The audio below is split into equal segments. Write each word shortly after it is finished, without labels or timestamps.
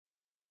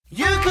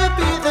could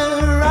be the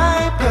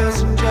right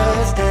person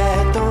just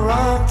at the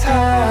wrong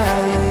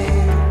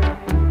time.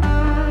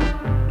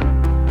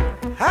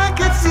 I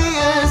could see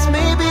us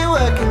maybe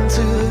working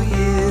 2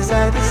 years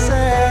either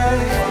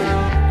side.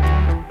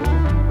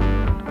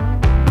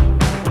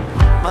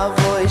 My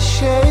voice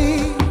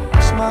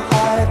shakes, my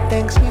heart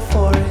thanks me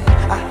for it.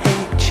 I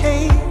hate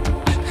change,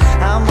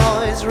 I'm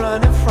always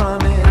running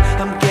from it.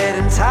 I'm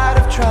getting tired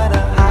of trying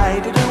to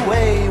hide it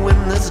away when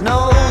there's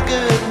no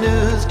good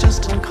news,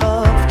 just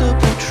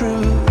uncomfortable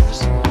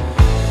truths.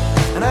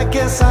 And I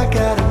guess I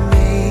gotta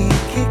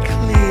make it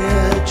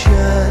clear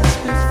just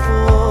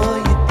before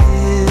you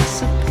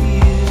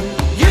disappear.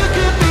 You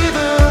could be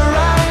the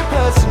right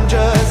person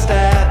just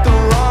at the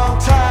wrong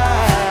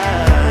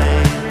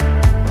time.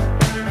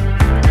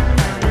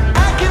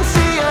 I can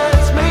see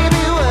us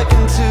maybe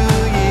working 2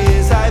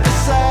 years either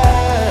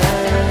side.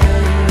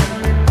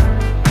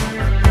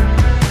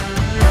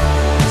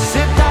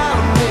 Sit down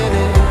a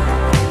minute,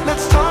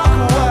 let's talk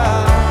a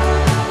while.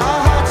 Our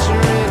hearts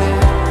are in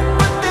it,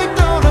 but they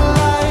don't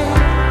align.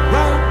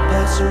 Right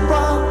person,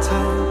 wrong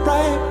time.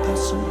 Right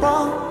person,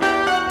 wrong time.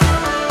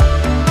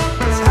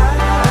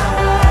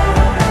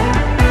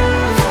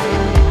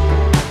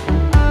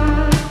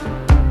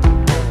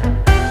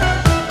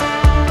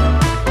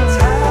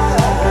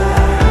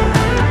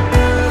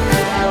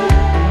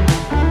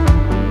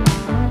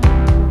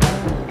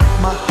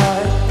 My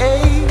heart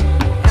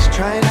aches,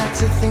 try not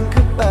to think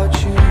about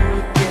you.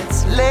 It gets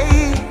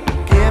late,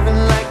 giving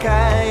like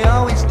I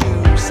always do.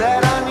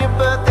 Sat on your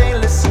birthday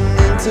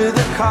listening to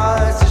the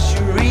cars as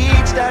you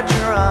reached out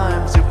your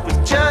arms. It was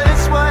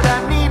just what I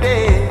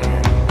needed.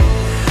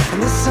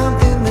 And there's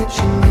something that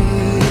you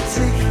need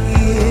to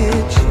hear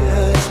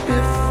just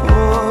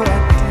before I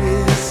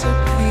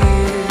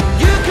disappear.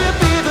 You could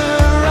be the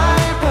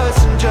right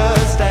person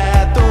just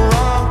at the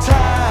wrong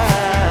time.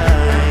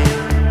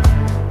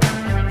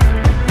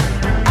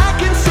 I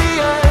can see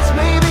us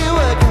maybe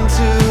working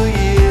 2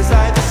 years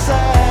either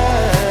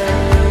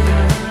side.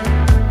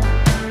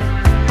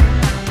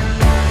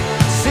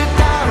 Sit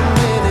down a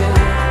minute,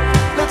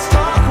 let's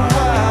talk a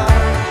while.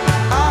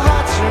 Our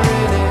hearts are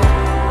in it,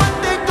 but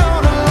they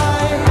don't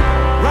align.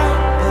 Right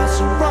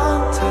person,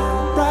 wrong time.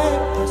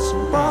 Right person,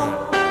 wrong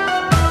time.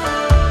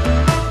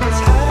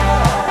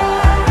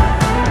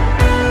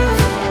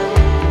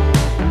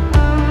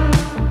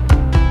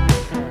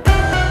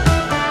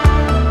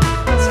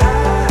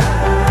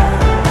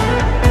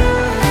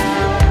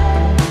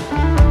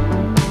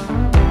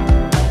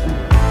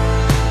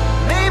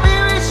 Maybe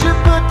we should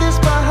put this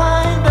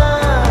behind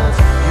us.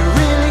 You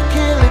really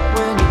kill it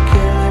when you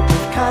kill it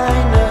with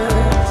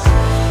kindness.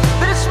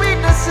 There's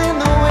sweetness in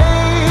the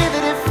way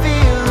that it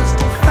feels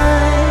to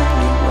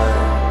finally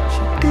watch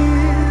you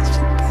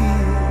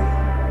disappear.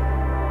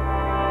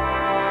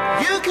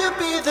 You could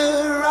be the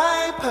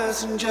right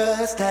person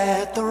just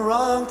at the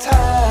wrong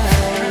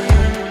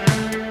time.